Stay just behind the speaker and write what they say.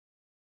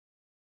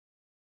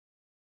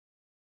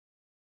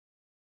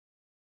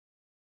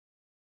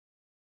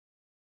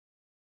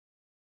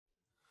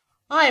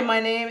Hi, my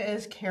name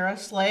is Kara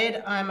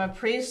Slade. I'm a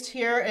priest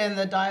here in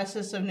the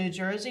Diocese of New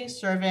Jersey,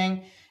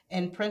 serving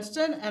in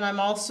Princeton, and I'm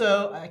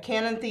also a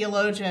Canon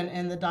Theologian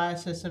in the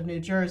Diocese of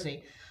New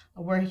Jersey.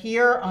 We're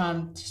here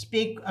to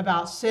speak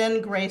about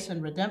sin, grace,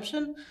 and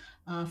redemption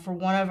for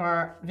one of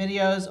our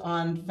videos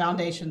on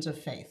foundations of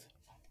faith.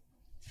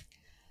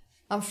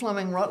 I'm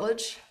Fleming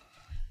Rutledge,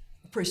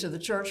 priest of the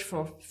church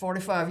for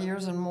 45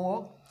 years and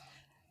more,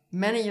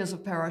 many years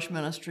of parish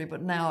ministry,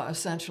 but now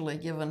essentially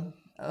given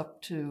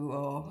up to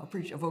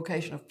a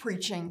vocation of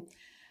preaching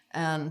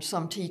and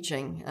some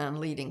teaching and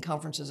leading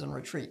conferences and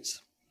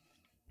retreats.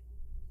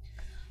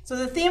 So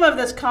the theme of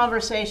this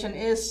conversation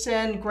is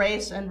sin,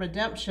 grace, and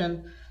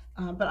redemption,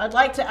 but I'd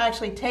like to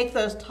actually take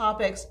those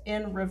topics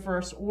in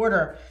reverse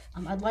order.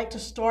 I'd like to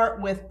start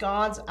with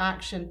God's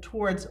action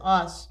towards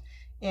us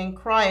in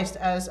Christ.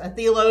 As a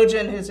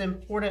theologian who's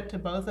important to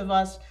both of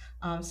us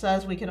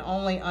says, we can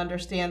only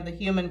understand the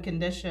human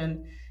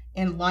condition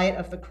in light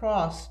of the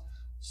cross.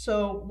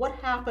 So what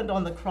happened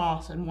on the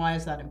cross, and why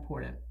is that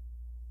important?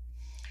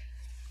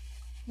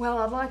 Well,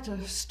 I'd like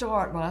to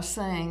start by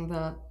saying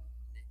that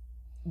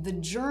the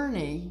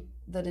journey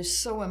that is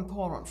so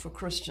important for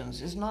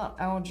Christians is not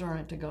our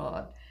journey to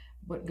God,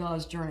 but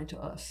God's journey to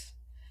us.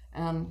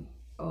 And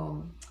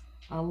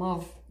I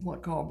love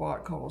what Karl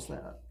Barth calls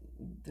that,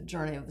 the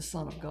journey of the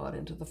Son of God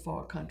into the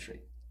far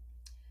country,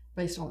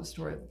 based on the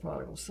story of the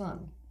prodigal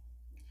son.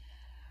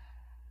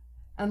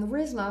 And the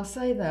reason I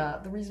say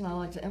that, the reason I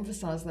like to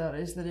emphasize that,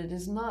 is that it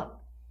is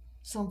not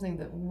something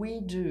that we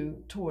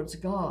do towards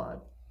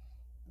God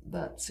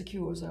that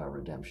secures our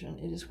redemption.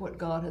 It is what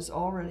God has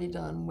already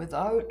done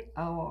without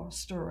our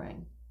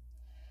stirring,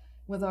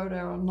 without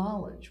our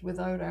knowledge,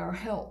 without our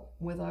help,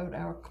 without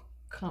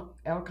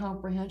our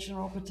comprehension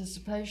or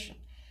participation.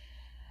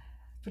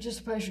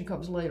 Participation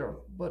comes later,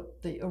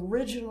 but the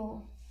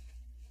original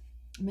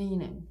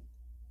meaning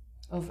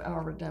of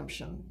our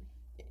redemption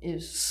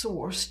is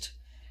sourced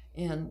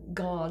in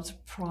God's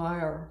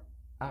prior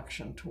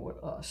action toward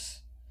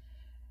us.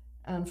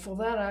 And for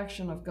that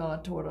action of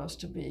God toward us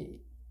to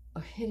be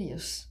a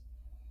hideous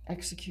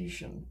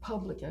execution,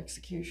 public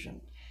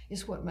execution,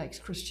 is what makes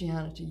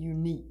Christianity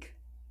unique.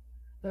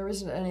 There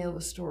isn't any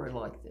other story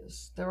like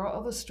this. There are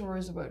other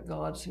stories about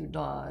gods who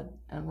died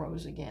and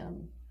rose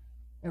again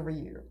every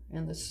year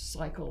in this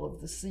cycle of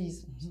the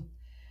seasons.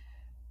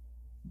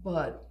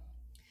 But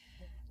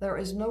there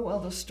is no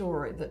other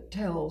story that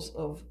tells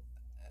of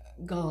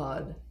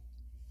God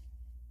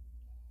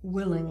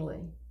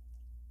willingly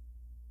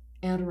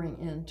entering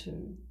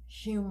into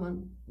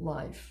human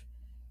life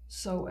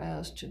so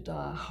as to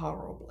die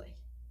horribly.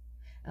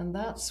 And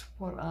that's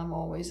what I'm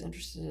always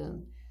interested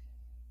in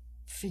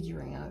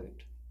figuring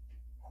out.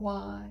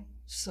 Why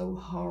so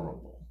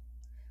horrible?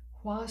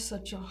 Why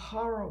such a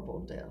horrible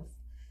death?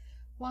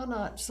 Why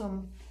not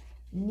some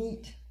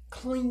neat,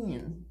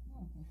 clean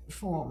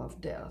form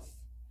of death,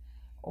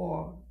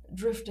 or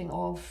drifting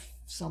off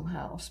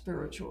somehow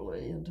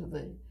spiritually into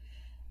the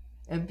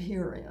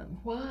Empyrean?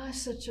 Why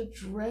such a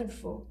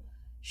dreadful,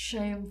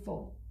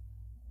 shameful,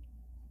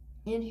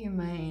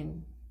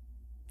 inhumane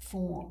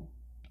form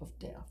of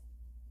death?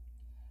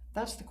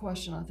 That's the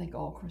question I think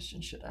all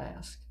Christians should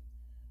ask.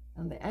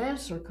 And the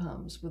answer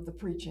comes with the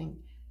preaching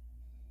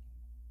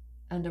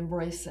and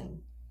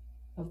embracing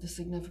of the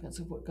significance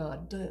of what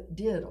God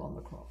did on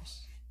the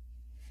cross.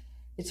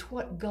 It's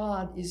what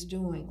God is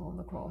doing on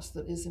the cross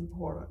that is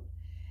important.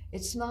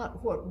 It's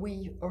not what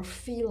we are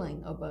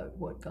feeling about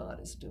what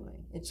God is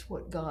doing. It's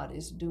what God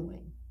is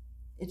doing.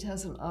 It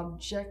has an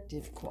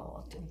objective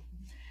quality.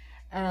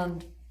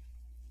 And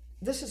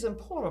this is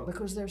important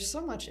because there's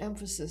so much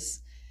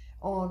emphasis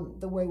on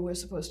the way we're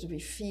supposed to be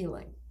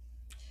feeling.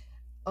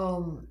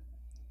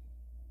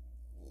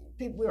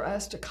 People are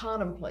asked to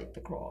contemplate the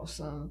cross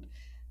and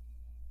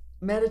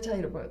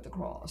meditate about the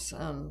cross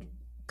and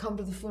come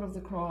to the foot of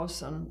the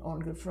cross and on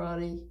Good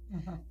Friday,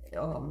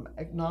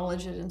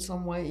 acknowledge it in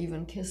some way,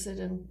 even kiss it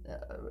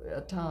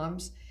at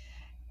times.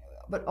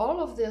 But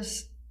all of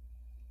this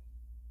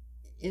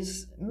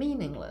is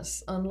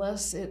meaningless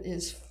unless it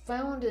is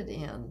founded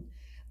in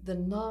the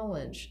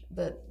knowledge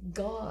that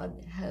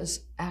God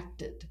has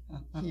acted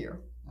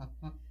here.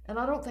 And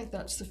I don't think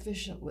that's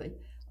sufficiently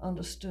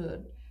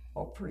understood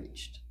or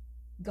preached.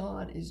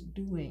 God is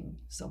doing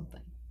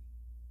something.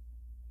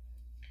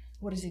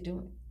 What is he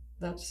doing?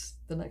 That's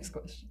the next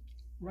question.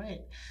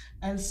 Right.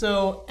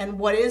 And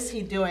what is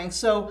he doing?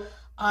 So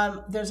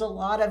there's a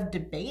lot of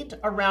debate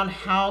around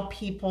how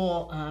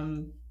people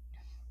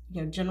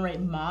generate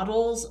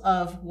models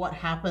of what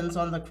happens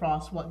on the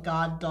cross, what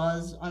God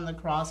does on the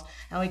cross.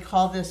 And we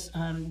call this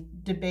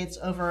debates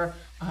over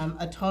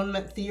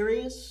atonement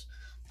theories,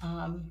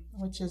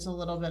 which is a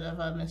little bit of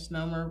a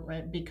misnomer,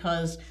 right?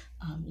 Because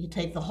you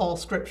take the whole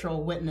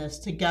scriptural witness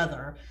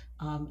together,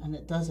 and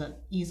it doesn't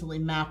easily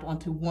map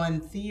onto one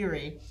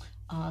theory.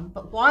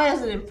 But why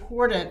is it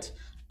important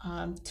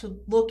to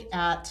look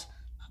at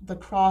the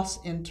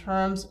cross in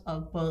terms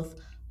of both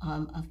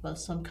of both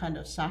some kind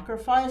of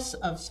sacrifice,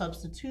 of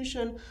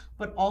substitution,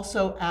 but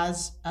also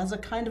as a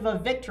kind of a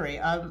victory,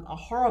 a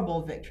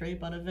horrible victory,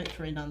 but a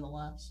victory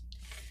nonetheless.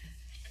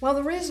 Well,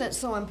 the reason it's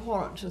so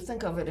important to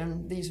think of it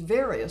in these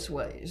various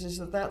ways is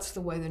that that's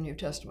the way the New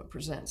Testament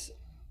presents it.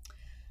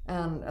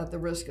 And at the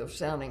risk of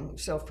sounding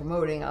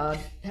self-promoting, I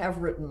have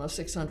written a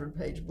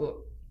 600-page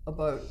book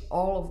about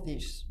all of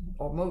these,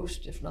 or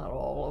most, if not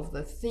all, of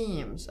the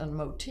themes and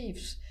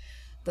motifs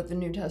that the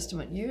New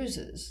Testament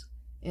uses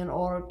in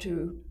order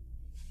to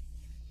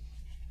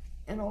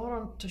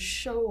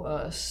show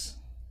us,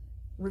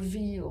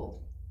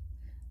 reveal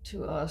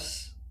to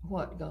us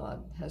what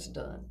God has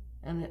done.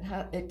 And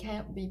it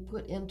can't be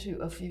put into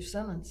a few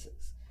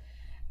sentences.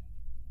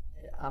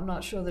 I'm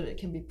not sure that it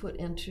can be put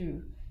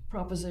into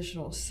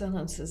propositional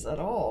sentences at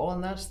all,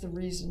 and that's the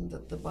reason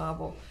that the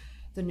Bible,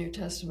 the New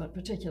Testament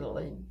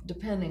particularly,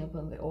 depending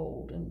upon the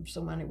Old in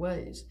so many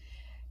ways,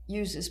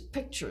 uses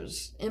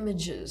pictures,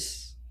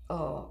 images,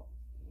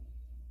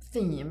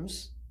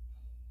 themes.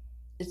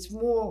 It's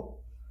more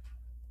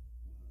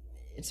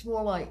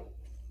like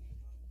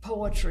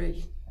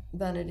poetry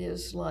than it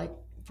is like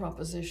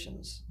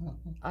propositions.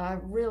 I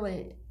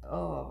really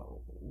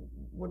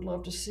would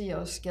love to see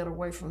us get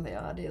away from the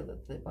idea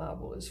that the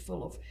Bible is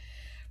full of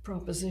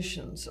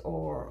propositions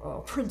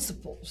or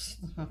principles.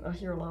 I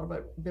hear a lot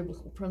about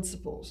biblical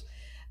principles.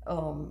 I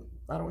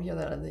don't hear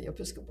that in the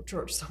Episcopal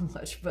Church so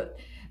much, but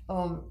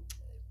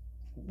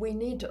we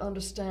need to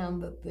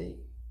understand that the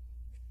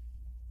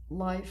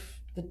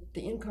life,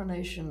 the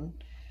incarnation,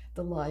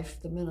 the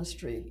life, the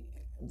ministry,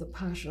 the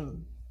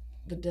passion,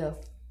 the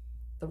death,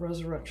 the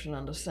resurrection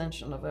and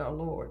ascension of our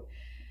Lord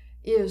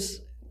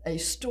is a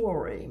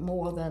story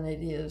more than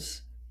it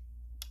is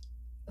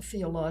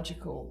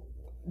theological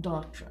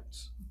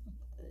doctrines.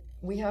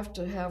 We have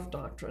to have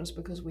doctrines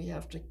because we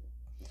have to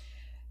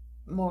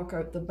mark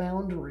out the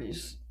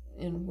boundaries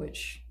in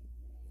which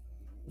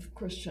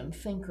Christian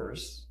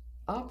thinkers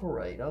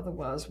operate.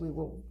 Otherwise, we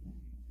will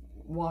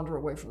wander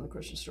away from the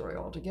Christian story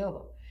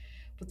altogether.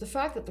 But the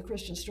fact that the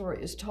Christian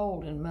story is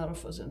told in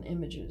metaphors and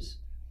images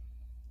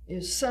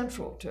is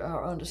central to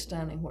our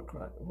understanding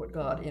what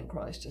God in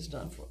Christ has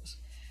done for us.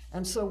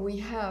 And so we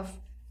have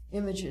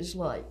images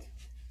like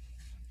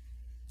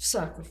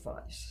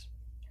sacrifice,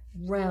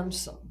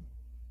 ransom,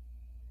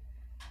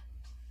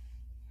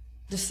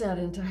 descent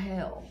into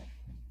hell,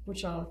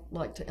 which I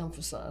like to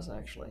emphasize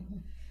actually.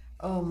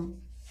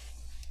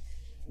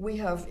 We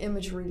have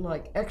imagery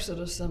like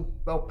Exodus and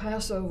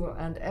Passover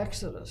and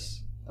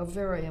Exodus, a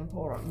very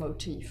important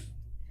motif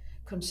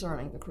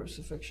concerning the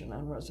crucifixion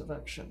and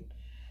resurrection,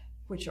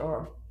 which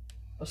are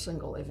a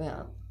single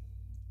event.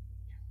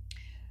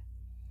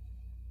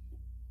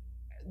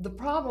 The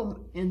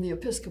problem in the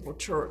Episcopal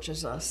Church,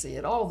 as I see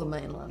it, all the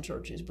mainline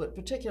churches, but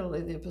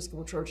particularly the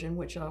Episcopal Church in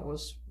which I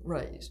was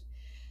raised,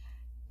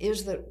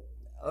 is that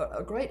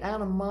a great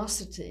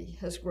animosity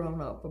has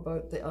grown up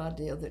about the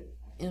idea that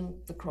in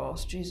the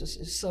cross, Jesus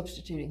is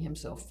substituting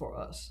himself for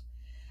us.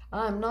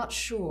 I'm not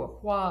sure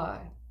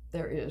why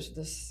there is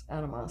this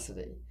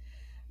animosity,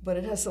 but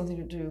it has something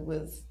to do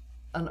with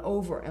an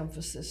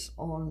overemphasis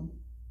on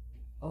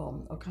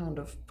a kind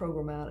of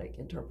programmatic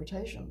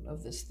interpretation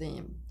of this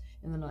theme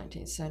in the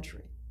 19th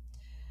century.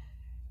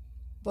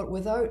 But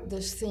without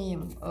this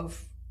theme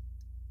of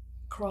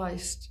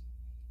Christ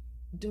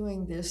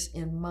doing this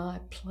in my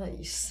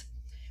place,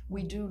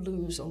 we do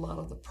lose a lot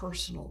of the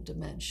personal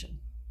dimension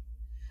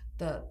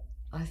that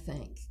I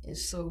think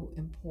is so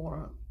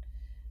important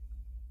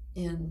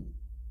in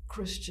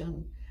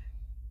Christian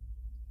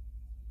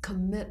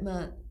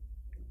commitment,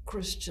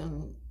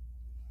 Christian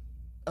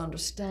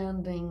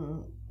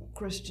understanding,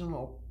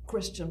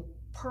 Christian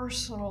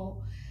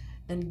personal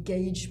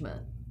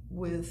engagement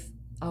with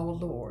our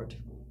Lord.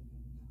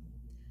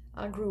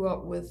 I grew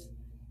up with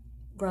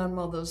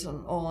grandmothers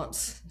and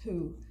aunts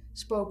who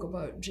spoke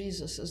about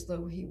Jesus as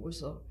though he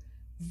was a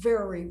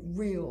very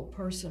real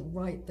person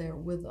right there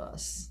with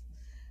us.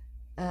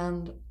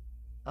 And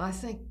I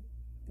think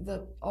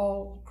that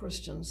all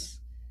Christians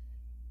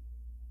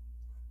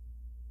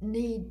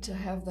need to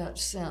have that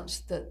sense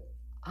that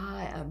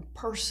I am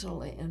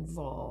personally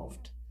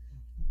involved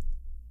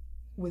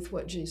with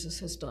what Jesus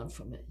has done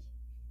for me.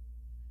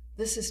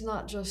 This is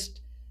not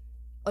just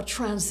a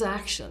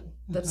transaction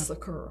that's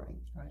occurring.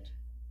 Right.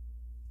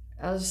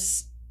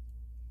 As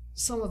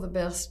some of the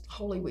best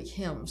Holy Week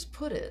hymns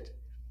put it,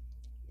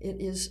 it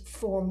is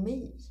for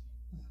me.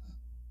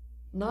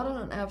 Not in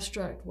an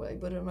abstract way,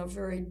 but in a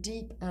very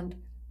deep and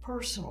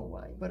personal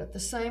way. But at the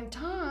same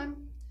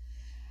time,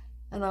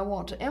 and I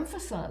want to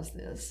emphasize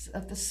this,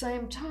 at the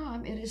same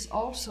time, it is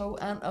also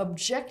an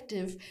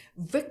objective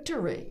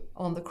victory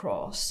on the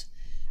cross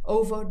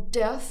over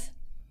death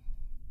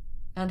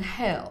and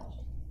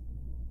hell.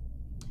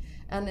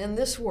 And in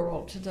this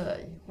world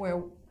today,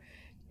 where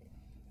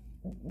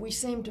we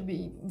seem to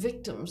be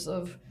victims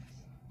of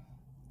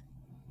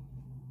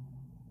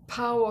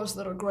powers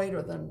that are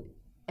greater than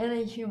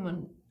any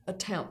human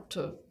attempt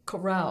to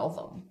corral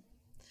them,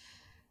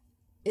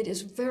 it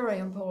is very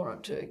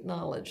important to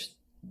acknowledge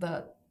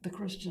that the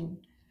Christian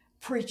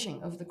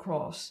preaching of the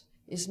cross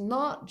is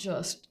not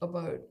just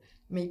about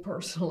me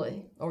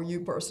personally or you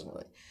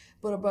personally,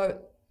 but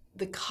about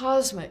the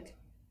cosmic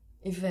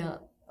event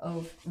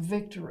of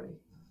victory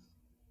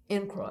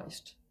in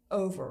Christ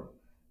over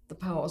the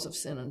powers of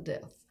sin and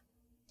death.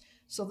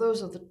 So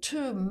those are the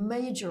two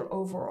major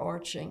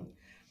overarching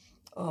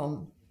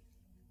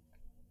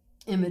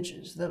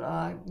images that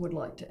I would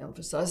like to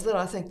emphasize, that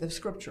I think the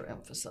Scripture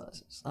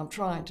emphasizes. I'm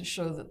trying to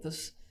show that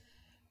this,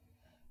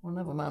 well,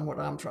 never mind what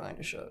I'm trying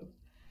to show.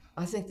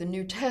 I think the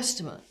New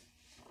Testament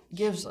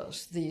gives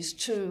us these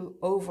two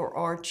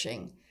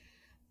overarching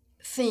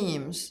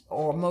themes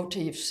or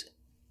motifs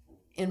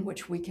in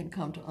which we can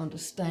come to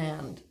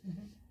understand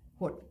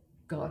what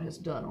God has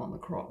done on the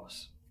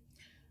cross.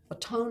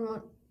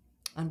 Atonement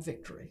and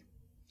victory.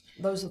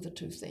 Those are the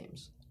two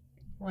themes.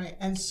 Right,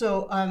 and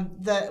so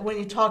when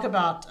you talk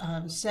about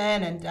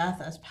sin and death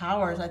as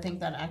powers, I think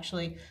that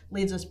actually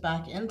leads us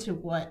back into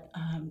what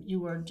you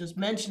were just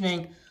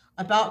mentioning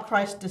about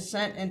Christ's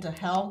descent into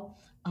hell.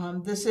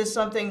 This is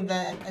something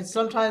that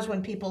sometimes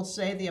when people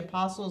say the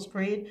Apostles'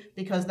 Creed,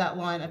 because that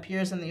line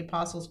appears in the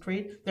Apostles'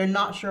 Creed, they're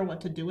not sure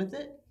what to do with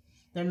it.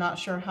 They're not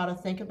sure how to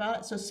think about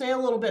it. So say a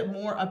little bit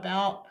more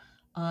about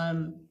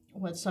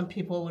what some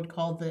people would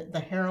call the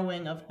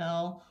harrowing of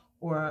hell,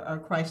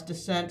 or Christ's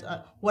descent.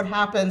 What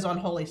happens on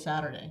Holy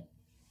Saturday?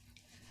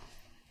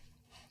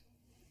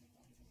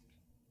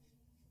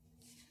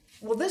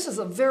 Well, this is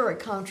a very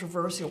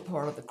controversial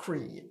part of the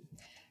creed.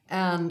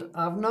 And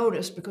I've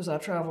noticed, because I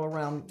travel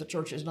around the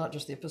churches, not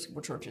just the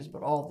Episcopal churches,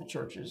 but all the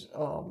churches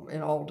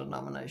in all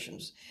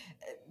denominations,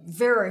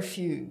 very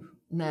few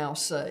now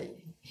say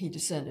he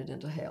descended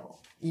into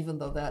hell, even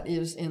though that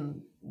is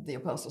in the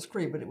Apostles'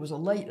 Creed, but it was a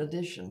late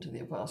addition to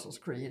the Apostles'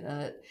 Creed,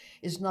 and it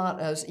is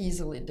not as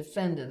easily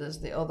defended as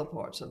the other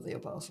parts of the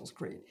Apostles'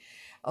 Creed.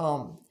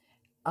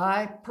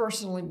 I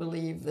personally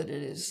believe that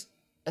it is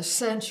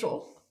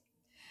essential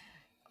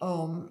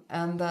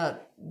and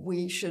that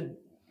we should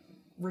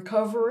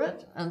recover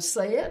it and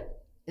say it.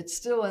 It's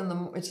still in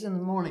the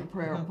morning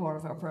prayer, part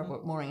of our prayer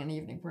book, morning and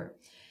evening prayer.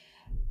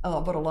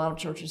 But a lot of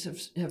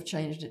churches have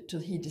changed it to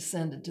he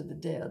descended to the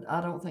dead.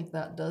 I don't think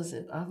that does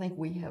it. I think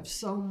we have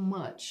so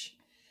much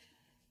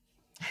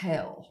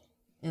hell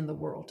in the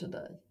world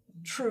today.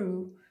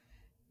 True,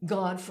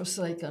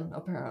 God-forsaken,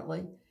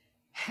 apparently,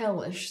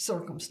 hellish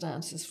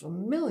circumstances for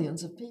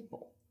millions of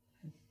people.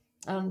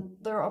 And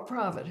there are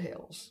private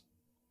hells.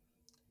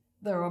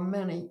 There are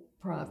many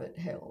private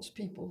hells,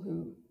 people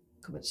who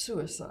commit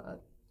suicide,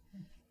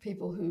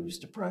 people whose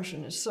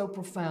depression is so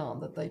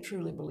profound that they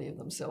truly believe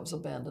themselves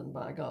abandoned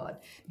by God.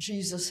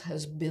 Jesus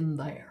has been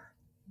there.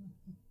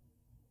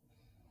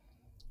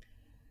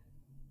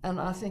 And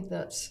I think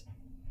that's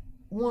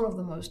one of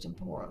the most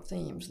important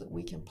themes that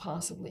we can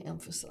possibly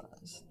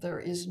emphasize. There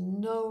is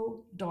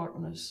no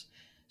darkness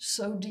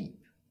so deep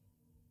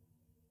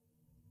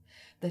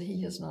that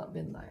he has not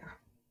been there,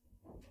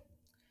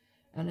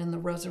 and in the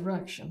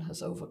resurrection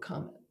has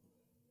overcome it.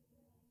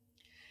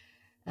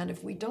 And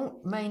if we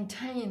don't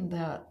maintain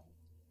that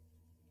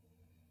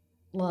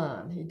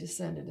line, he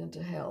descended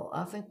into hell,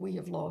 I think we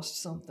have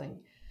lost something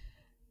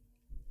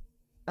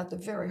at the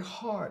very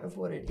heart of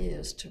what it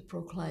is to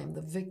proclaim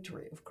the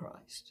victory of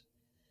Christ.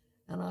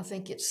 And I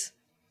think it's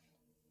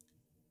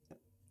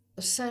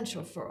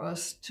essential for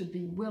us to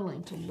be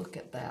willing to look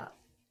at that.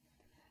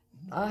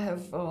 I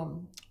have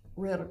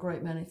read a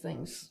great many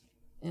things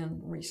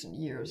in recent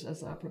years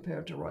as I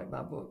prepared to write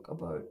my book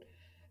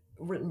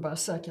written by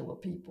secular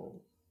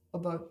people,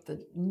 about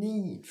the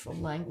need for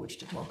language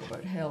to talk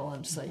about hell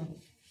and Satan.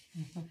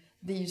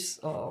 These,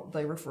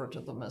 they refer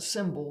to them as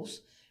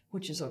symbols,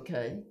 which is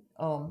okay.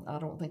 I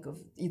don't think of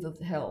either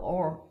hell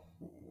or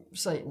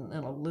Satan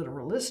in a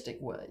literalistic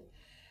way.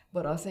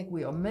 But I think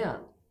we are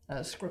meant,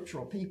 as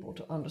scriptural people,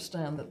 to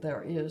understand that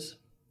there is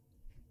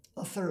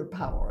a third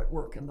power at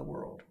work in the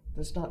world.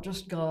 It's not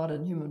just God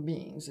and human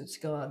beings, it's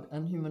God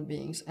and human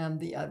beings and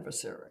the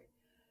adversary,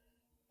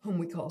 whom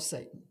we call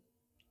Satan,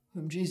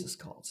 whom Jesus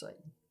called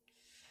Satan.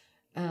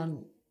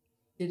 And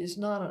it is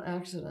not an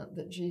accident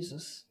that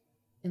Jesus,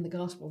 in the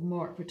Gospel of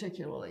Mark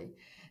particularly,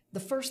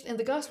 in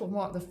the Gospel of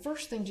Mark, the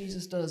first thing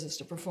Jesus does is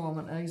to perform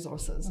an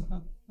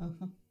exorcism.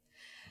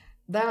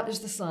 That is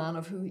the sign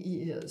of who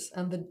he is.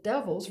 And the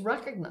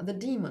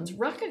demons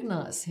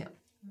recognize him.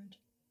 Right.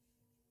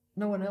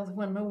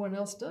 When no one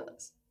else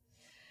does.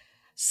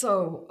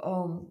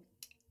 So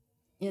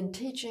in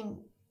teaching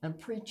and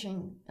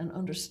preaching and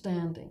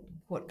understanding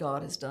what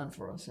God has done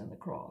for us in the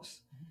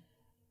cross,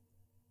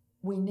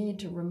 we need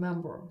to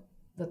remember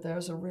that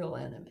there's a real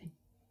enemy.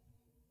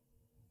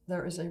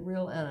 There is a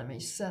real enemy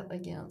set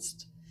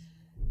against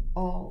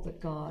all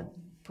that God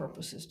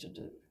purposes to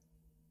do.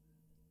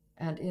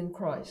 And in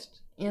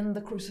Christ, in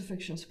the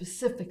crucifixion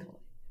specifically,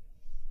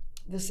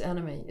 this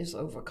enemy is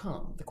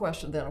overcome. The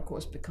question then, of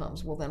course,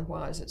 becomes, well, then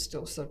why is it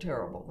still so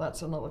terrible?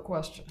 That's another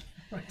question.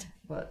 Right.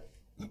 But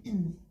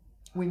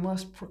we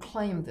must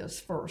proclaim this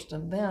first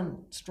and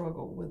then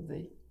struggle with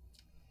the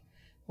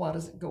why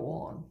does it go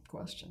on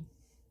question.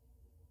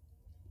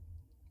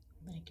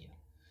 Thank you.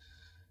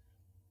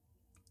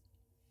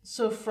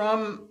 So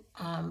from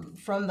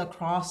the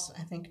cross,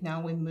 I think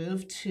now we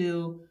move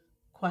to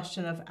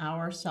question of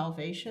our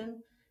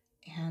salvation,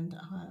 and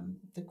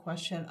the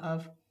question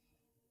of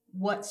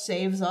what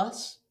saves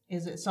us.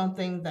 Is it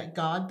something that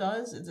God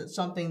does? Is it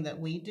something that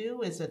we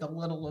do? Is it a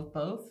little of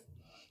both?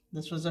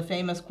 This was a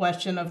famous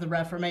question of the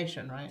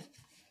Reformation, right?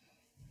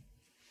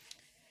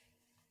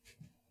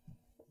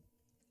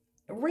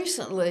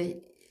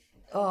 Recently,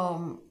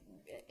 among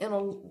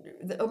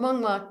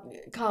my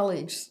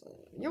colleagues,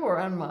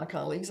 and my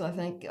colleagues, I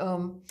think,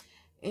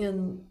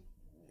 in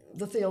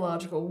the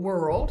theological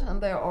world,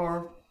 and there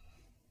are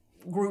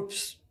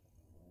groups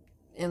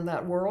in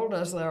that world,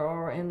 as there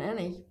are in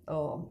any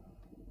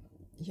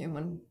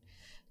human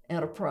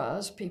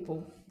enterprise.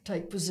 People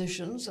take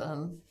positions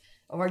and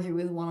argue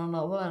with one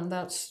another, and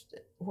that's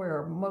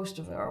where most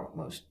of our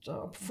most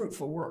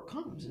fruitful work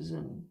comes, is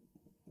in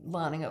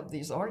lining up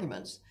these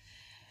arguments,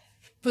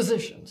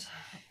 positions.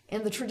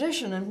 In the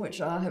tradition in which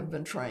I have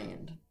been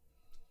trained,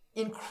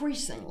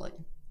 increasingly,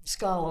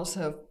 scholars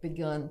have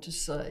begun to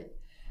say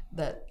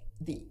that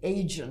the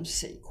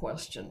agency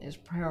question is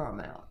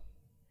paramount.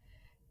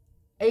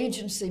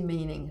 Agency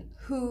meaning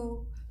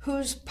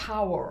whose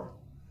power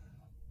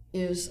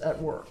is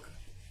at work,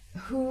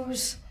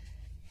 whose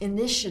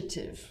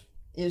initiative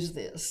is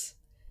this,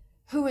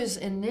 who is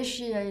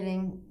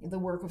initiating the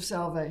work of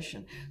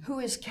salvation, who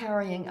is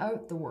carrying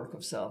out the work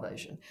of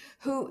salvation,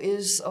 who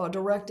is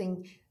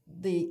directing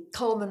the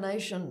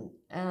culmination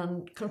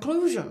and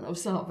conclusion of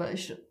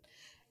salvation.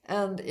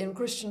 And in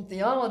Christian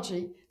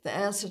theology, the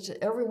answer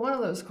to every one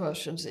of those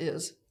questions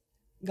is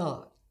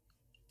God.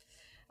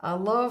 I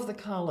love the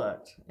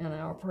collect in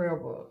our prayer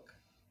book.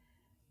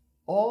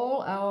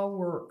 All our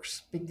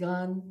works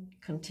begun,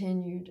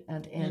 continued,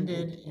 and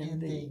ended in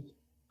thee.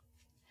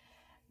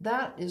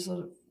 That is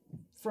a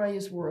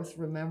phrase worth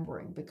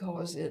remembering,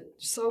 because it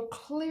so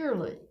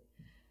clearly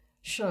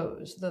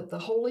shows that the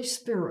Holy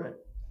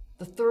Spirit,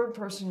 the third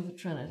person of the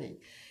Trinity,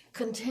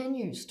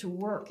 continues to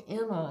work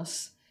in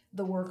us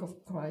the work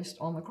of Christ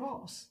on the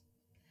cross.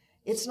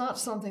 It's not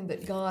something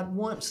that God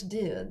once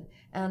did,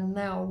 and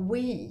now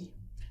we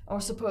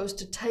are supposed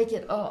to take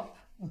it up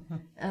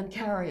and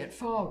carry it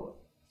forward.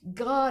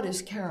 God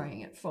is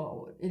carrying it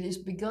forward. It is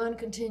begun,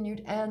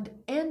 continued, and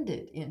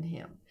ended in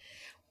him.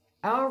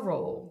 Our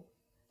role,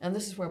 and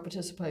this is where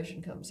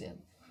participation comes in,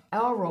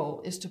 our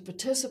role is to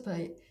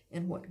participate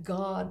in what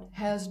God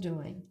is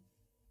doing,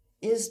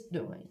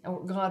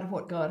 or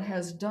what God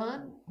has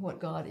done, what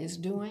God is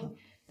doing,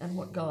 and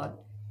what God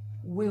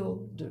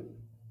will do.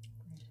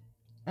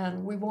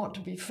 And we want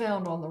to be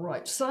found on the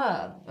right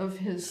side of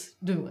his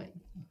doing.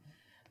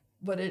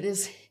 But it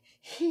is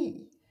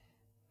he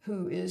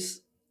who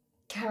is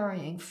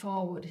carrying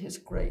forward his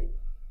great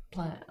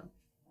plan.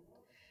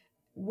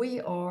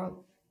 We are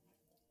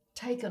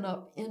taken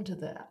up into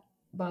that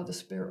by the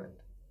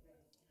Spirit.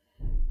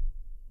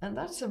 And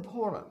that's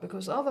important,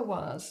 because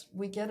otherwise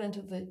we get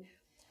into the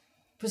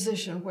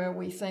position where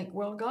we think,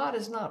 well, God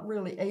is not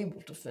really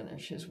able to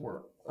finish his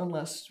work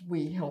unless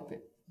we help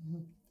him.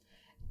 Mm-hmm.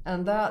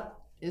 And that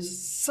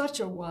is such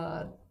a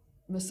wide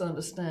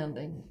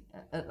misunderstanding.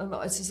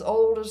 It's as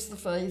old as the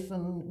faith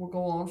and will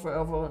go on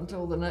forever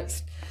until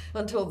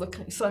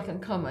the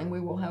second coming. We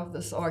will have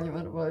this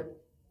argument about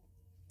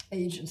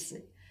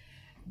agency.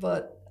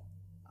 But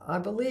I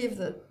believe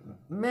that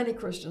many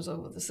Christians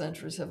over the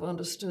centuries have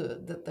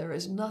understood that there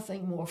is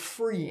nothing more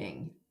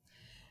freeing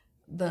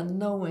than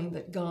knowing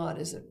that God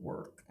is at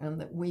work and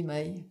that we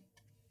may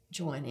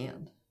join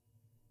in.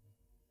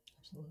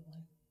 Absolutely.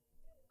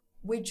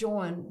 We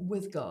join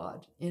with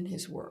God in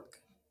his work.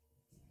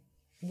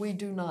 We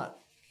do not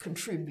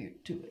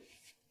contribute to it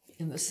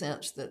in the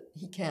sense that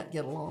he can't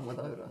get along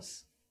without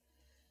us.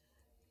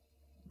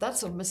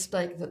 That's a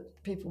mistake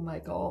that people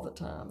make all the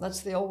time.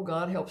 That's the old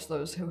God helps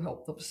those who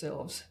help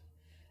themselves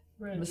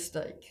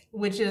mistake.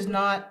 Which is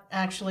not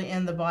actually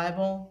in the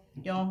Bible,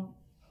 y'all.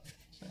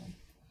 So.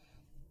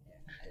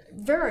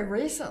 Very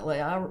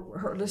recently, I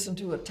listened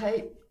to a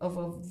tape of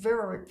a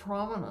very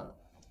prominent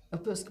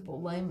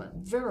Episcopal layman,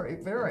 very,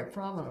 very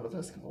prominent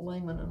Episcopal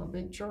layman in a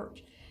big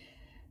church.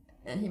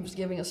 And he was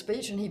giving a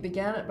speech, and he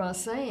began it by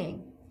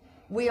saying,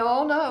 we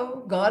all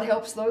know God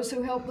helps those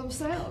who help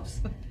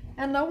themselves.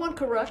 And no one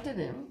corrected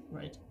him.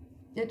 Right.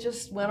 It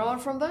just went on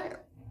from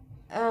there.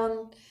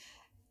 And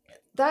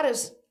that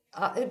is,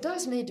 it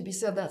does need to be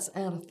said, that's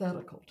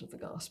antithetical to the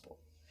gospel.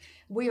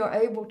 We are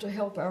able to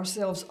help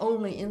ourselves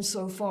only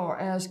insofar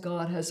as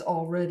God has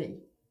already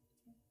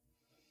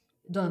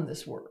done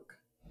this work.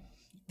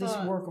 This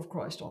work of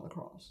Christ on the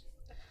cross.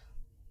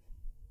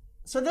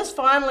 So this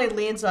finally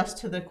leads us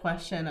to the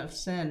question of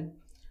sin.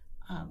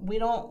 We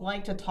don't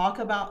like to talk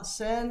about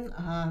sin.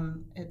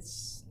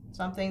 It's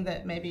something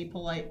that maybe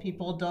polite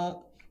people don't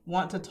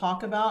want to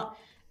talk about.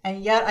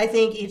 And yet I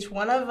think each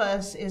one of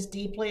us is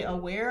deeply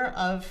aware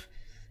of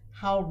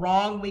how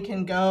wrong we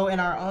can go in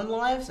our own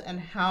lives and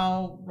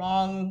how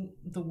wrong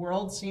the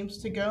world seems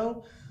to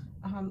go.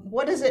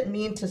 What does it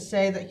mean to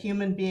say that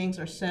human beings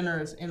are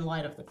sinners in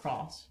light of the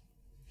cross?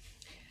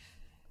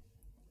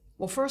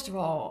 Well, first of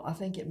all, I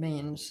think it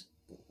means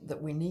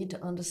that we need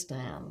to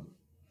understand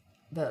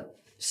that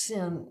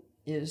sin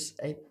is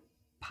a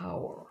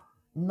power,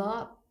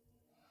 not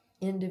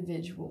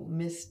individual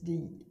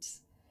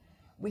misdeeds.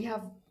 We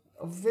have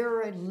a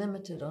very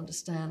limited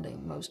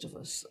understanding, most of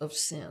us, of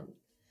sin.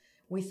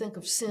 We think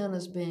of sin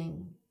as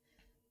being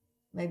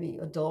maybe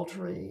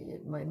adultery,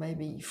 it may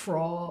be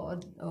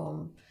fraud,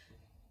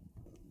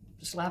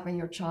 slapping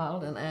your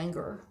child in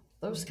anger,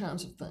 those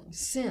kinds of things.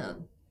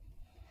 Sin.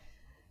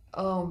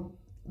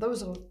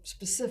 Those are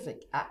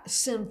specific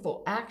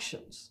sinful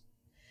actions.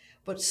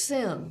 But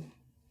sin,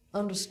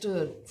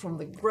 understood from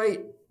the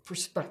great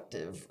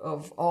perspective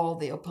of all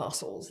the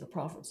apostles, the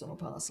prophets and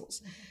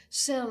apostles,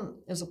 sin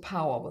is a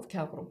power with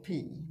capital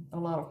P. A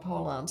lot of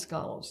Pauline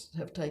scholars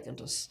have taken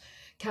to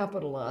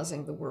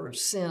capitalizing the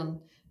words sin,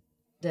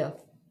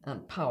 death,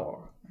 and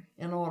power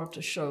in order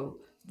to show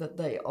that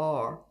they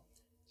are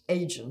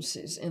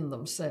agencies in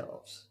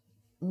themselves,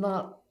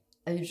 not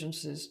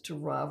agencies to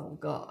rival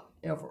God,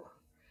 ever.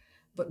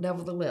 But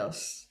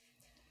nevertheless,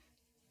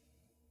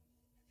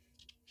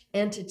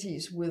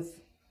 entities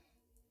with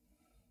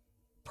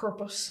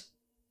purpose,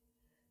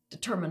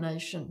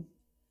 determination,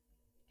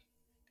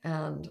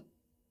 and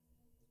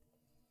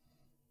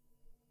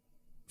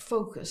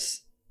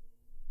focus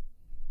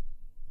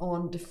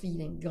on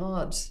defeating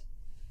God's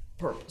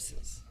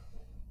purposes.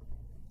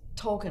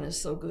 Tolkien is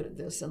so good at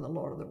this in The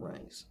Lord of the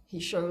Rings. He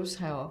shows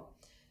how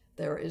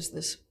there is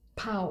this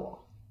power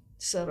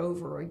set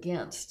over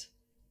against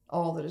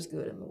all that is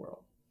good in the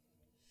world.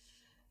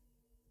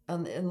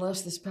 And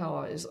unless this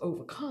power is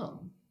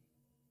overcome,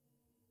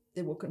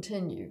 it will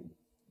continue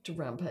to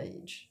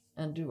rampage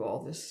and do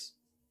all this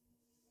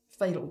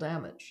fatal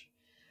damage.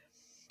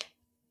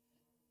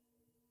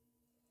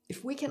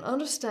 If we can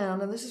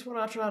understand, and this is what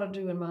I try to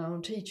do in my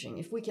own teaching,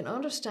 if we can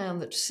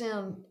understand that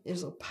sin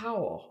is a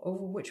power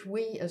over which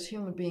we as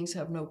human beings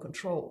have no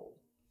control,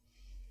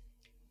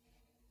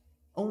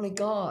 only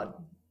God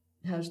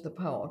has the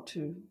power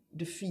to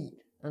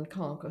defeat and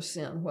conquer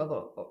sin,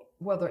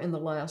 whether in the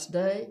last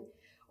day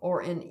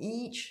or in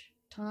each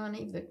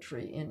tiny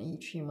victory in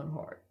each human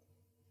heart.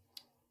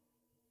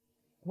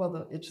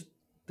 Whether it's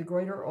the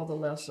greater or the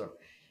lesser,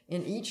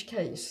 in each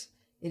case,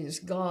 it is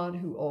God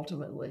who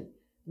ultimately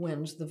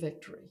wins the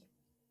victory.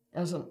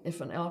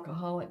 If an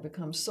alcoholic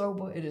becomes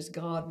sober, it is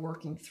God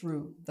working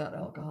through that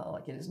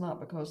alcoholic. It is not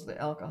because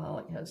the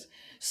alcoholic has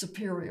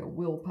superior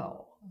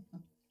willpower.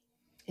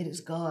 It is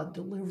God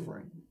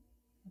delivering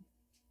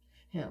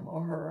him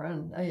or her,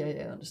 and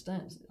AAA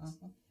understands this.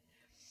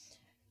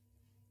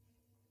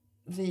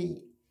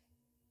 The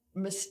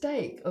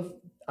mistake of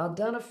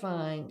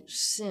identifying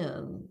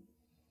sin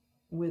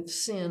with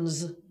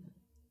sins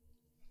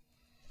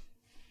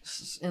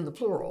in the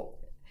plural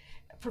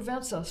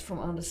prevents us from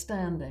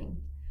understanding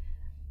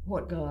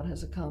what God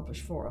has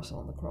accomplished for us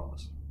on the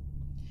cross.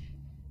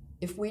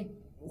 If we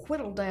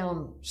whittle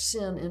down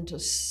sin into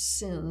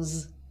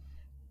sins,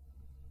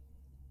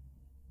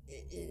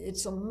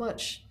 it's a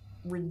much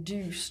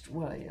reduced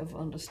way of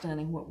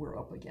understanding what we're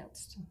up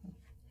against.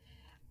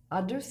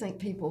 I do think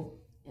people,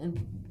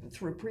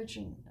 through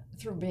preaching,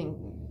 through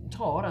being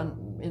taught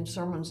and in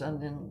sermons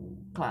and in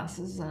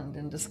classes and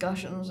in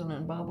discussions and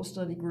in Bible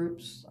study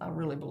groups, I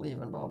really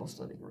believe in Bible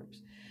study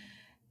groups,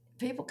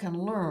 people can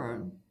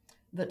learn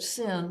that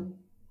sin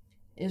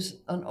is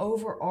an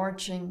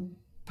overarching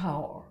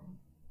power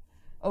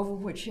over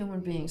which human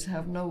beings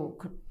have no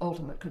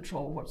ultimate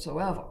control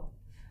whatsoever.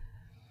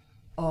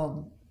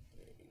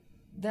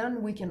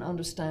 Then we can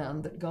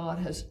understand that God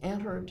has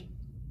entered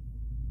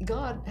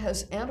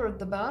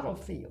the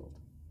battlefield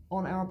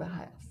on our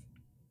behalf.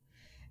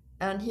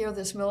 And here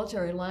this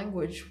military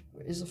language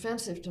is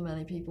offensive to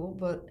many people,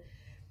 but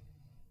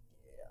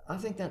I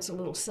think that's a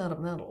little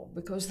sentimental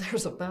because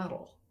there's a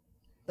battle.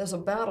 There's a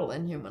battle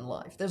in human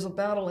life. There's a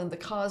battle in the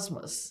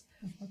cosmos.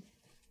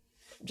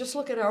 Just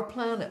look at our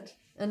planet,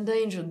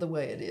 endangered the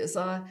way it is.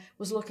 I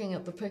was looking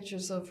at the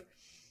pictures of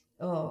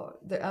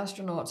the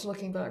astronauts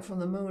looking back from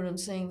the moon and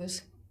seeing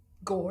this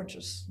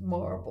gorgeous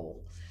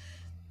marble,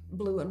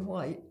 blue and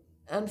white,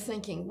 and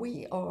thinking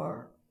we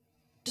are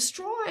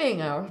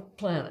destroying our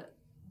planet.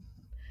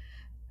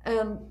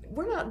 And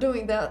we're not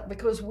doing that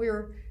because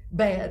we're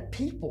bad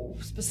people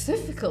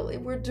specifically.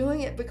 We're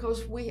doing it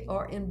because we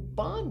are in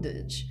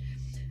bondage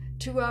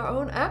to our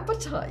own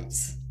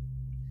appetites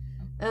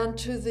and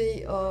to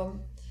the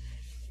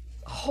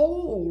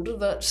hold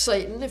that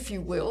Satan, if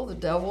you will, the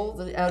devil,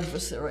 the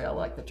adversary, I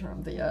like the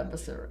term, the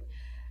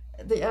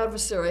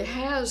adversary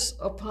has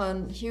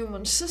upon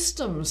human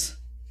systems.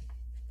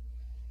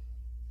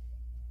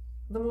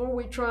 The more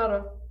we try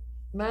to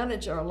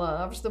manage our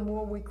lives, the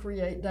more we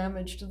create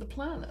damage to the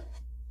planet.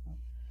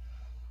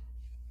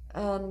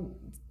 And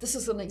this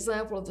is an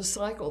example of the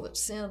cycle that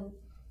sin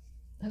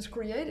has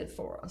created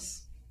for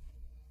us.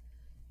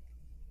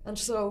 And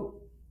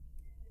so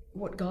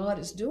what God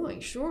is doing,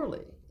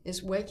 surely,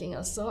 is waking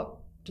us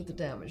up to the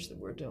damage that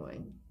we're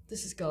doing.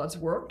 This is God's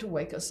work, to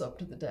wake us up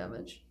to the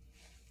damage.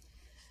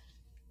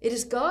 It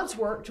is God's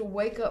work to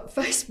wake up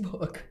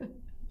Facebook.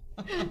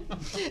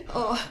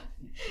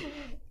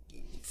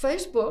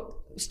 Facebook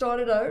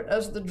started out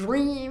as the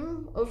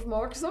dream of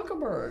Mark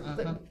Zuckerberg,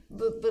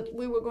 that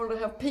we were going to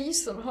have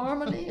peace and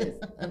harmony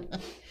and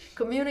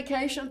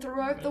communication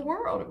throughout the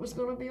world. It was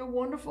going to be a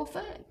wonderful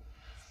thing.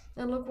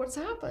 And look what's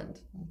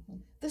happened.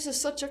 This is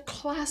such a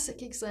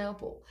classic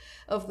example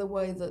of the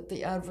way that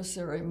the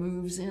adversary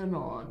moves in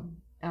on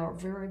our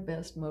very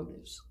best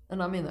motives.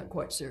 And I mean that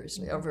quite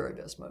seriously, our very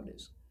best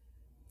motives.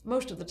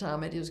 Most of the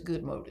time it is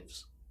good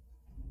motives.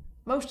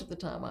 Most of the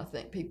time I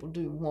think people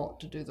do want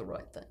to do the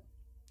right thing.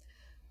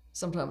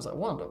 Sometimes I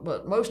wonder,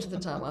 but most of the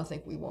time I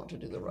think we want to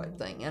do the right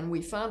thing, and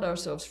we find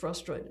ourselves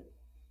frustrated.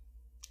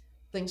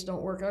 Things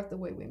don't work out the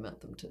way we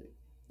meant them to.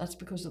 That's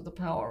because of the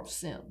power of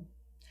sin.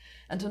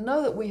 And to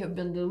know that we have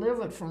been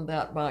delivered from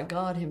that by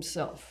God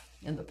himself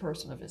in the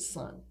person of his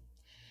Son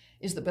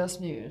is the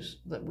best news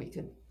that we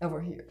could ever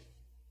hear.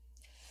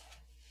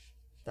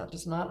 That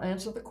does not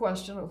answer the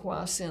question of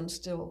why sin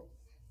still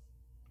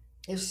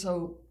is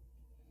so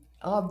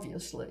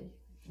obviously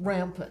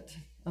rampant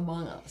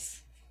among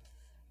us.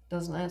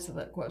 Doesn't answer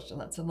that question.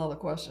 That's another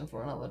question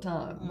for another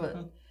time.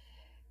 But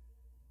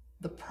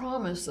the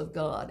promise of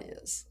God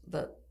is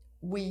that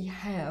we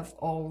have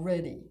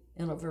already,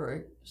 in a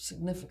very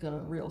significant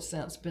and real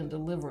sense, been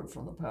delivered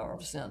from the power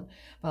of sin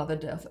by the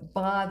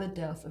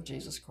death of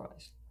Jesus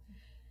Christ.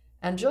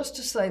 And just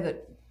to say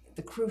that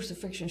the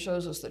crucifixion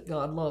shows us that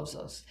God loves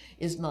us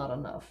is not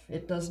enough.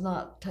 It does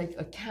not take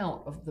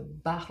account of the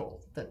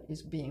battle that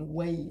is being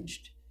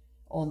waged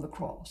on the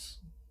cross,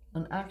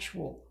 an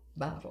actual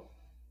battle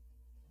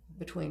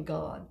between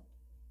God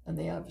and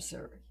the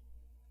adversary.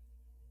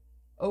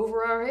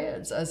 Over our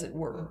heads, as it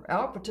were.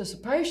 Our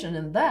participation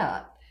in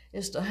that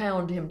is to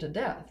hound him to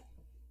death.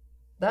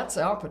 That's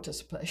our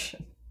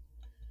participation.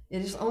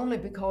 It is only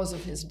because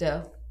of his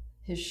death,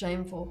 his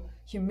shameful,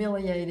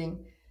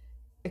 humiliating,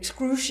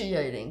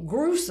 excruciating,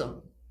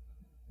 gruesome,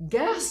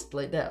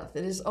 ghastly death.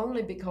 It is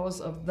only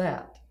because of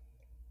that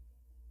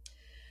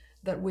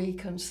that we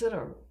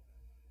consider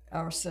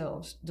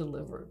ourselves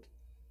delivered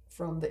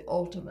from the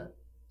ultimate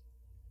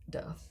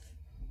death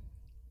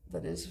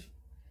that is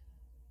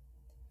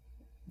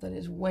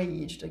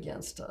waged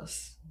against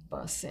us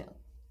by sin.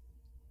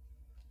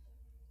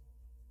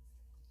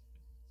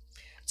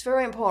 It's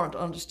very important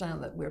to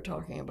understand that we're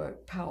talking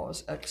about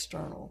powers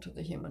external to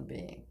the human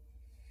being.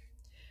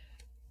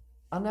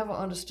 I never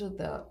understood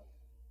that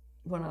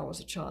when I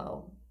was a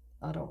child,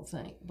 I don't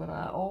think, but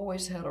I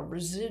always had a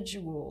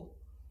residual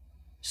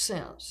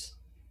sense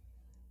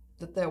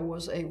that there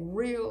was a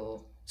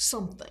real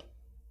something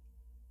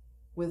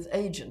with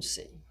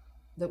agency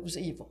that was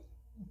evil.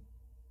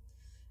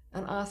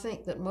 And I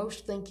think that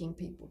most thinking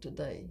people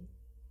today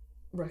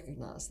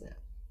recognize that.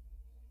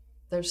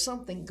 There's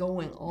something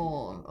going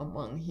on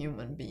among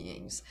human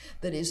beings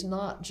that is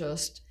not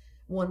just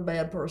one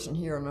bad person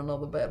here and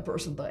another bad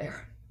person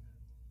there.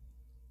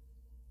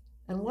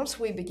 And once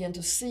we begin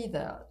to see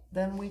that,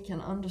 then we can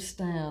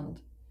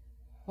understand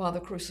why the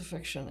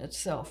crucifixion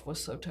itself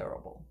was so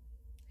terrible.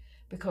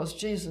 Because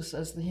Jesus,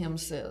 as the hymn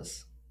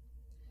says,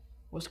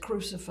 was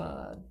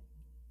crucified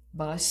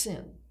by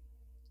sin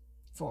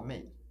for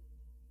me.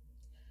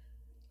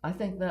 I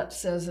think that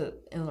says it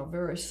in a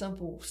very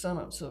simple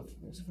sentence of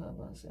crucified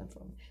by sin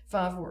for me.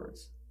 5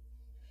 words.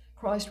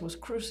 Christ was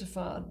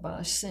crucified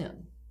by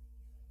sin.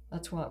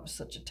 That's why it was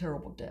such a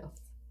terrible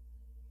death.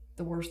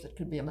 The worst that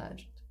could be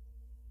imagined.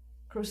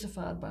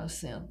 Crucified by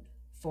sin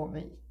for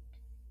me.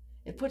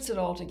 It puts it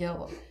all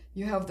together.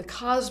 You have the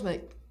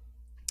cosmic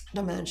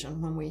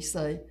dimension when we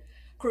say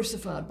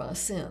crucified by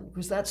sin,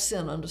 because that's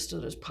sin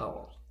understood as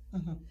power.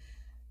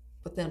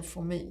 But then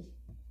for me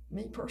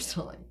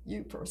personally,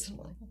 you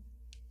personally.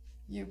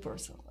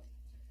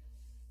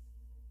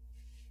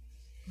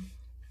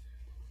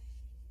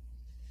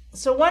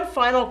 So one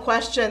final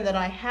question that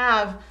I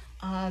have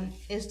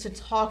is to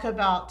talk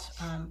about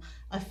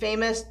a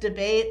famous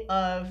debate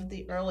of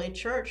the early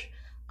church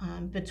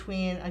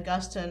between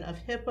Augustine of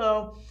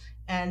Hippo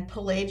and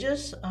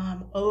Pelagius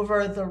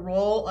over the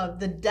role of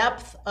the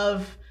depth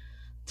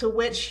to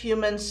which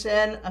human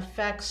sin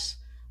affects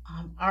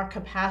our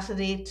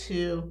capacity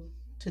to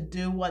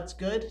do what's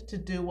good, to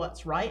do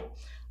what's right.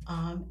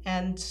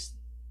 And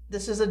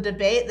this is a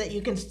debate that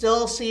you can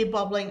still see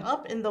bubbling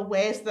up in the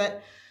ways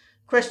that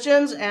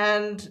Christians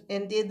and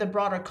indeed the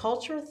broader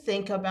culture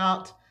think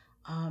about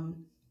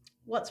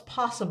what's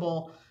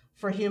possible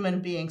for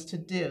human beings to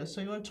do.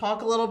 So you want to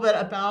talk a little bit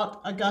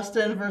about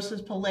Augustine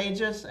versus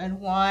Pelagius and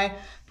why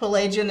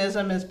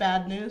Pelagianism is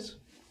bad news?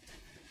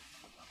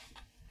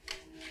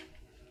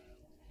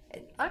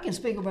 I can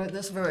speak about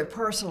this very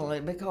personally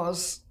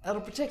because at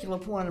a particular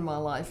point in my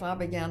life, I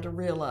began to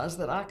realize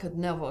that I could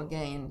never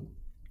gain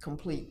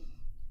complete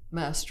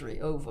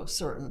mastery over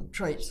certain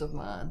traits of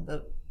mine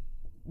that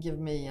give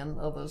me and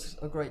others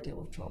a great deal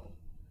of trouble.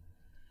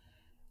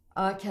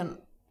 I can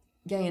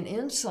gain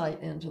insight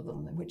into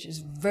them, which is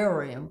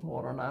very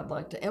important. I'd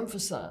like to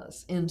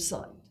emphasize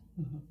insight.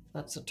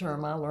 That's a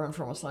term I learned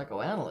from a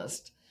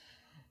psychoanalyst.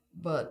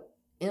 But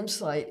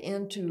insight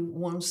into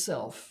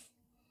oneself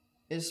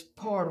is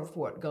part of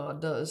what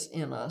God does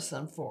in us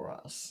and for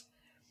us.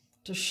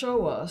 to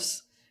show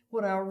us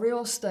what our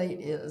real state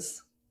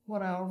is,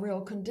 what our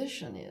real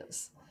condition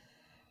is.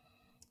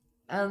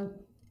 And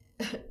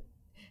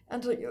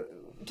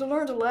to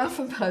learn to laugh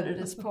about it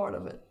is part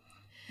of it.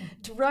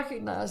 To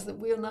recognize that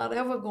we are not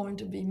ever going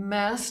to be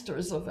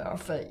masters of our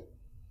fate,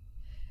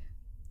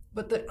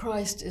 but that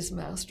Christ is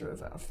master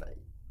of our fate.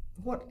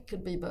 What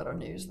could be better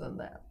news than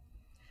that?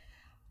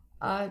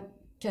 I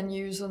can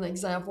use an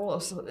example.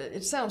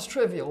 It sounds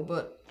trivial,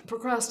 but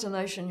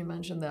procrastination, you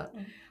mentioned that.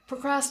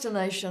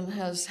 Procrastination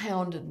has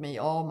hounded me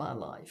all my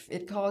life.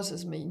 It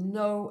causes me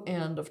no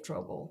end of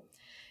trouble.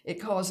 It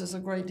causes a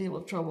great deal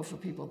of trouble for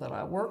people that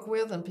I work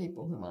with and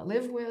people whom I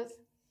live with.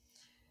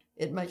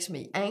 It makes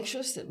me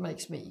anxious. It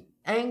makes me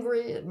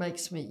angry. It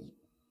makes me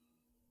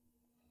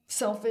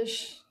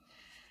selfish.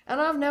 And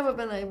I've never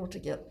been able to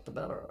get the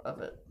better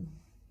of it.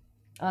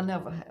 I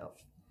never have.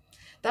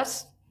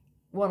 That's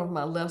one of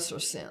my lesser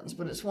sins,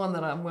 but it's one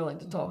that I'm willing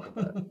to talk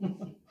about.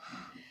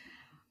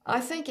 I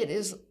think it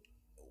is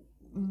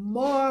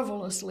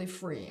marvelously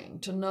freeing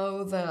to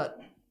know that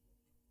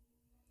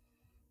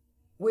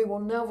we will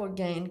never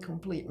gain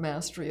complete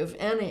mastery of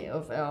any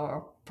of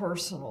our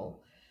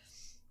personal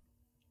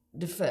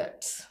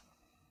defects.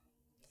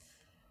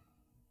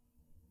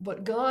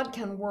 But God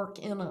can work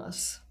in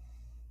us.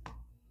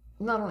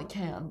 Not only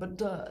can, but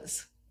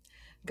does.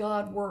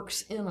 God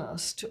works in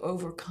us to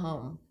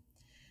overcome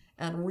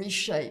and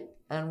reshape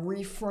and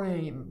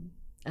reframe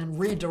and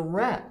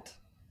redirect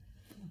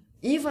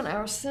even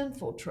our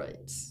sinful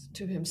traits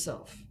to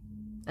himself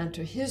and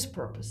to his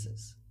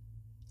purposes.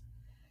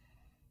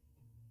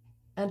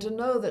 And to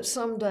know that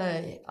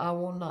someday I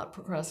will not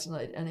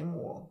procrastinate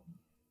anymore,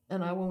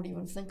 and I won't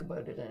even think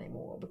about it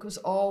anymore, because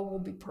all will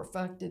be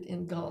perfected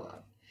in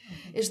God,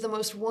 is the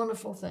most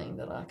wonderful thing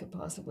that I could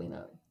possibly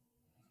know.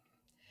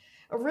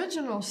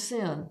 Original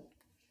sin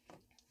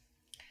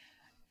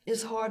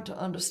is hard to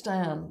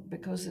understand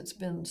because it's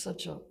been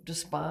such a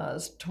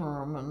despised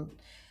term and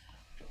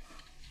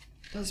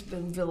has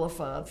been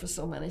vilified for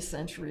so many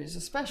centuries,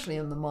 especially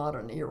in the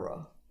modern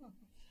era.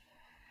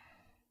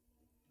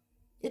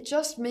 It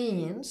just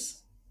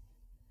means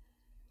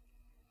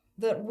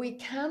that we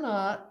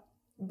cannot,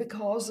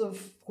 because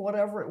of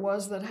whatever it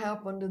was that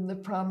happened in the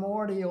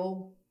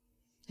primordial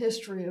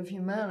history of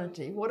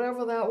humanity,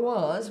 whatever that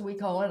was, we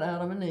call it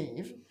Adam and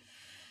Eve,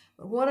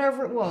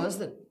 whatever it was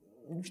that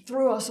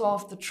threw us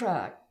off the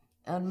track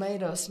and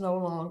made us no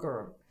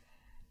longer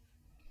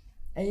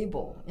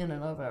able in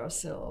and of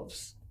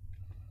ourselves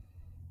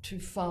to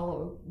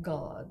follow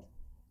God.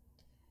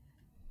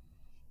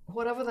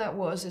 Whatever that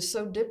was is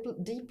so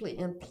deeply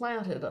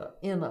implanted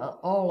in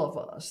all of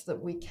us that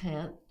we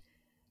can't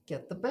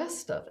get the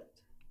best of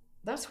it.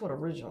 That's what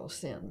original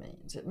sin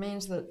means. It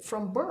means that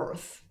from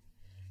birth,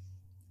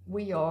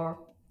 we are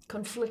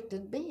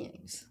conflicted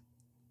beings.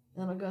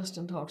 And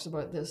Augustine talks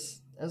about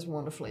this as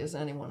wonderfully as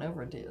anyone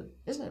ever did.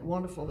 Isn't it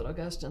wonderful that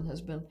Augustine has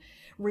been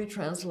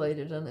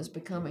retranslated and is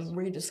becoming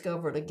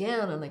rediscovered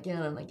again and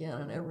again and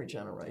again in every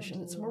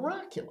generation? It's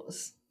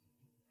miraculous.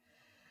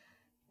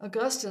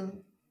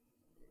 Augustine,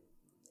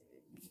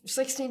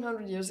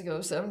 1,600 years ago,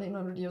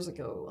 1,700 years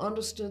ago,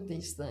 understood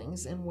these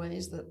things in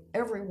ways that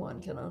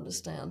everyone can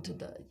understand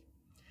today.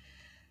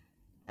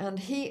 And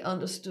he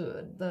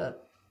understood that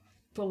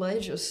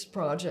Pelagius'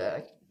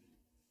 project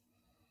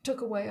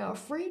took away our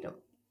freedom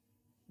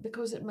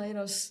because it made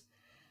us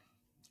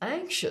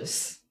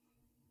anxious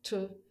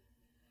to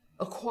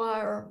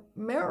acquire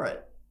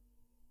merit.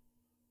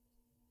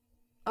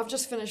 I've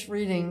just finished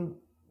reading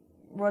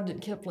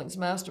Rudyard Kipling's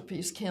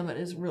masterpiece, Kim. It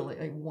is really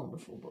a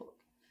wonderful book.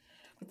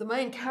 But the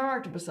main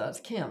character besides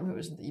Kim, who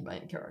is the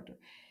main character,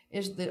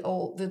 is the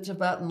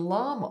Tibetan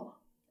Lama.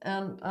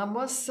 And I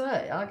must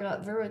say, I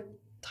got very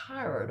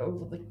tired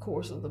over the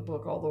course of the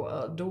book, although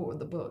I adored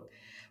the book.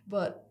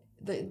 But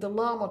the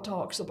Lama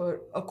talks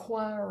about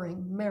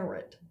acquiring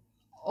merit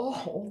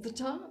all the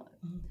time.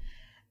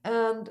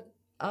 And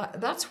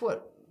that's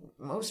what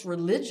most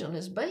religion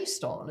is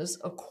based on,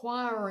 is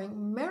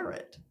acquiring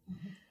merit.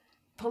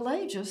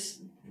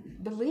 Pelagius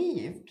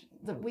believed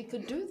that we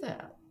could do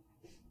that.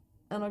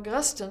 And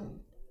Augustine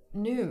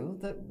knew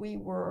that we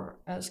were,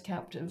 as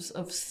captives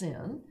of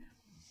sin,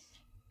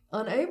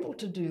 unable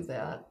to do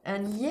that,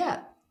 and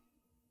yet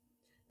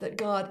that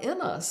God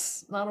in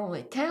us not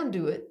only can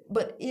do it,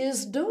 but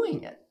is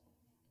doing it.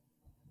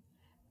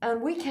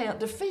 And we can't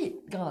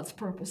defeat God's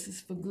purposes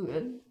for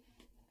good.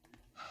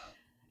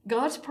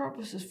 God's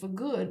purposes for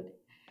good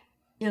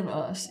in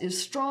us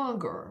is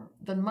stronger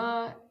than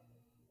my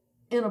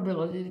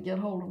inability to get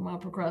hold of my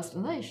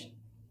procrastination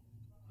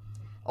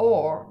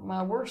or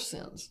my worst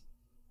sins.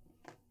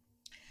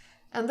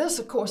 And this,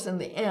 of course, in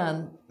the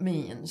end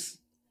means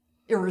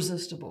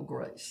irresistible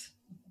grace,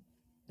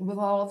 with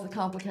all of the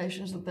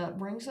complications that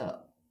brings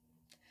up.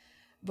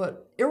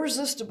 But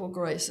irresistible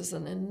grace is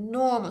an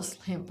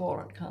enormously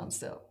important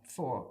concept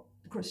for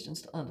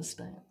Christians to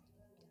understand.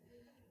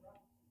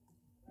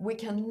 We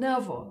can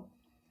never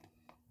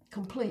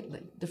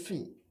completely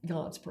defeat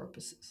God's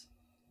purposes.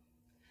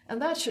 And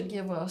that should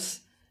give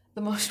us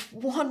the most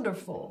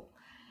wonderful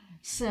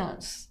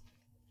sense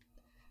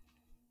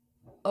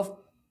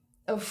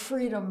of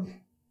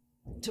freedom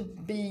to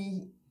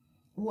be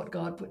what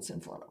God puts in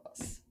front of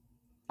us.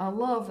 I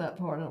love that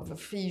part of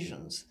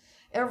Ephesians.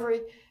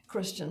 Every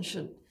Christian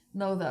should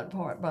know that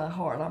part by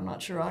heart. I'm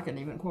not sure I can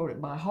even quote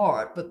it by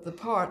heart, but the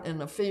part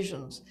in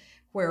Ephesians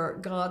where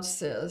God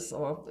says,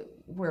 or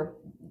where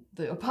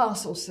the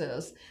apostle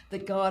says,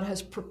 that God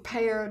has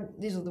prepared,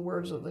 these are the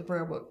words of the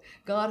prayer book,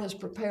 God has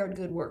prepared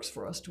good works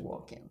for us to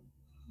walk in.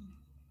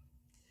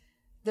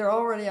 They're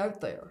already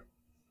out there.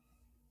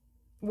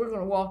 We're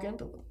going to walk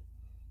into them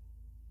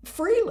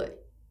freely,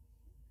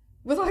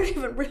 without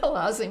even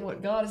realizing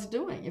what God is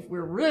doing. If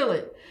we're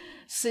really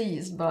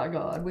seized by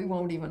God, we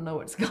won't even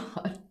know it's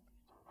God,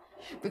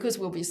 because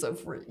we'll be so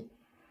free.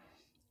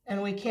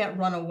 And we can't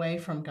run away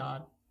from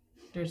God.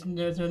 There's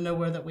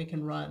nowhere that we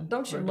can run.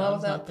 Don't you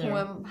love that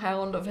poem,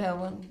 Hound of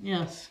Heaven?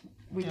 Yes.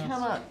 We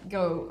cannot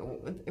go,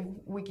 if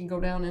we can go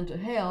down into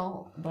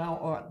hell, thou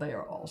art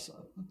there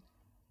also.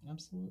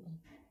 Absolutely.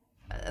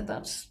 And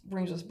that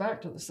brings us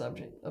back to the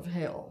subject of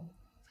hell,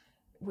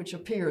 which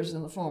appears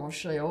in the form of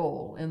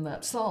Sheol in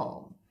that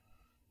psalm.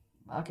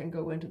 I can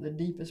go into the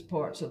deepest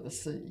parts of the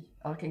sea.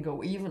 I can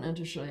go even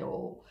into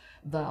Sheol,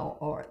 thou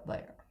art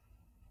there.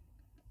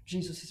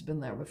 Jesus has been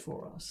there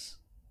before us.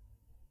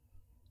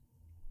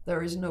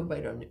 There is no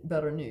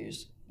better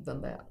news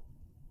than that.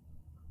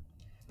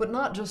 But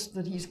not just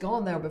that he's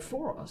gone there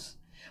before us,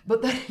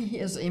 but that he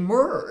has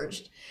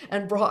emerged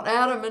and brought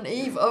Adam and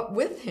Eve up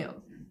with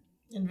him.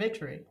 In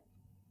victory.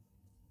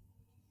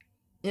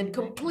 In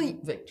complete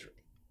victory.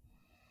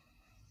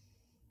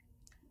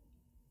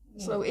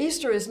 So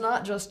Easter is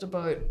not just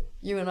about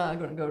you and I are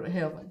going to go to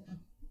heaven.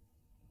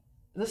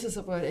 This is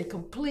about a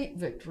complete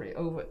victory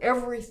over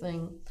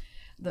everything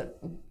that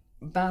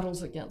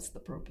battles against the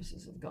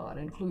purposes of God,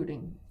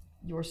 including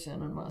your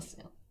sin and my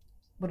sin,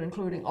 but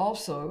including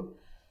also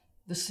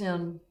the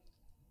sin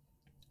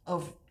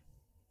of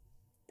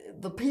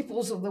the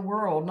peoples of the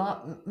world,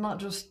 not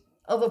just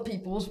other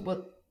peoples,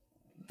 but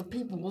the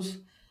peoples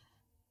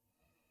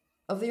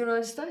of the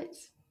United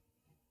States.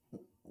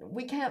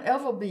 We can't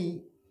ever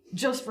be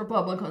just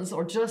Republicans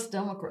or just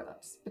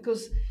Democrats,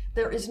 because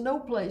there is no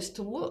place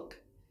to look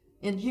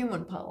in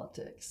human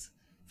politics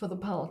for the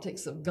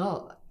politics of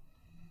God,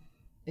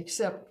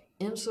 except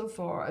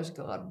insofar as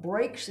God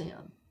breaks in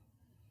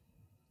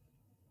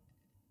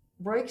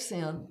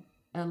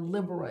and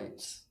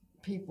liberates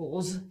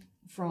peoples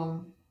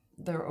from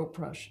their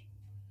oppression.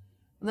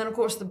 And then, of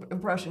course, the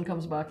oppression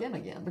comes back in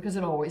again, because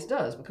it always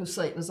does, because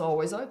Satan is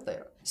always out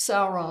there.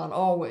 Sauron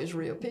always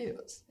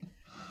reappears.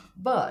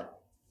 But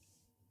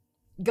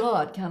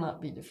God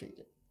cannot be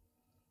defeated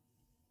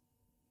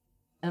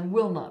and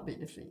will not be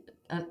defeated.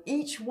 And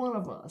each one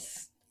of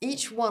us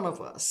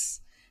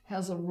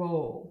has a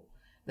role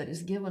that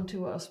is given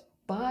to us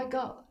by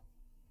God.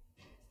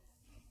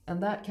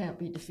 And that can't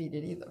be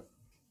defeated either.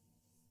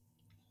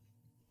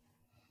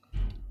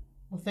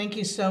 Well, thank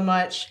you so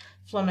much,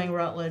 Fleming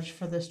Rutledge,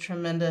 for this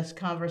tremendous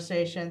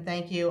conversation.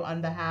 Thank you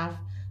on behalf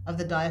of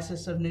the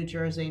Diocese of New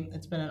Jersey.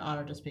 It's been an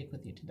honor to speak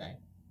with you today.